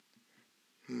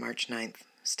March 9th,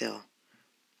 still.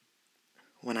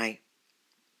 When I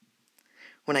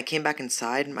came back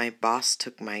inside, my boss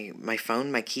took my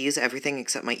phone, my keys, everything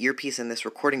except my earpiece and this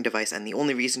recording device, and the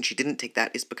only reason she didn't take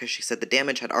that is because she said the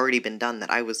damage had already been done, that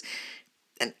I was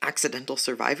an accidental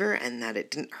survivor, and that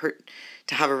it didn't hurt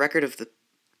to have a record of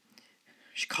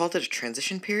she called it a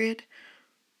transition period.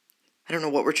 I don't know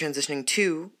what we're transitioning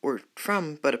to or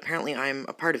from, but apparently I'm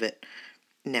a part of it.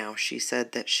 Now, she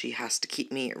said that she has to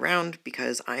keep me around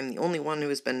because I'm the only one who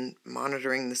has been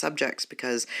monitoring the subjects,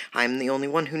 because I'm the only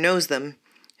one who knows them,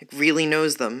 really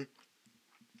knows them.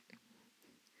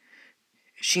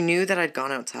 She knew that I'd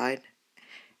gone outside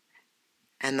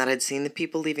and that I'd seen the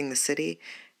people leaving the city,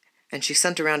 and she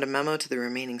sent around a memo to the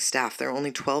remaining staff. There are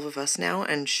only 12 of us now,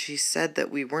 and she said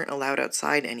that we weren't allowed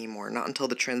outside anymore, not until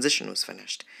the transition was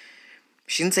finished.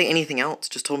 She didn't say anything else,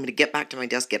 just told me to get back to my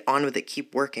desk, get on with it,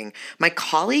 keep working. My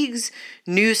colleagues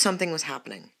knew something was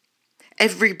happening.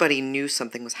 Everybody knew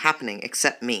something was happening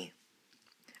except me.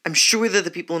 I'm sure that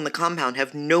the people in the compound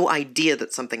have no idea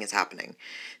that something is happening.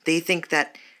 They think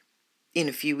that in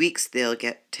a few weeks they'll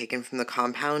get taken from the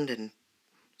compound and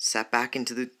set back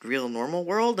into the real normal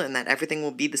world, and that everything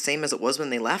will be the same as it was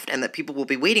when they left, and that people will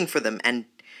be waiting for them, and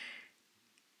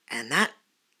that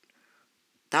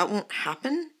won't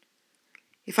happen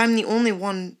if I'm the only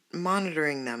one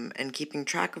monitoring them and keeping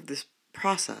track of this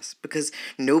process, because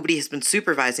nobody has been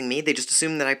supervising me. They just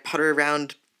assume that I putter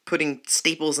around putting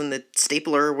staples in the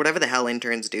stapler or whatever the hell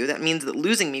interns do. That means that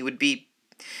losing me would be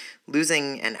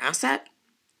losing an asset.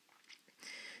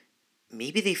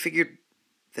 Maybe they figured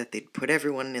that they'd put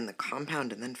everyone in the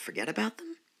compound and then forget about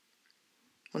them?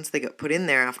 Once they got put in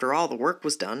there, after all the work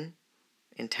was done,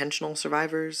 intentional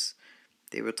survivors,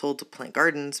 they were told to plant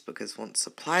gardens because once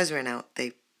supplies ran out,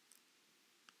 I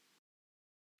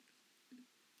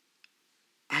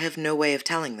have no way of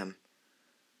telling them.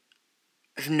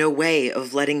 I have no way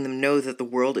of letting them know that the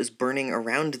world is burning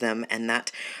around them and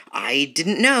that I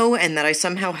didn't know and that I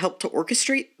somehow helped to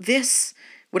orchestrate this,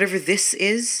 whatever this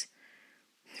is.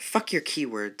 Fuck your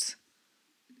keywords.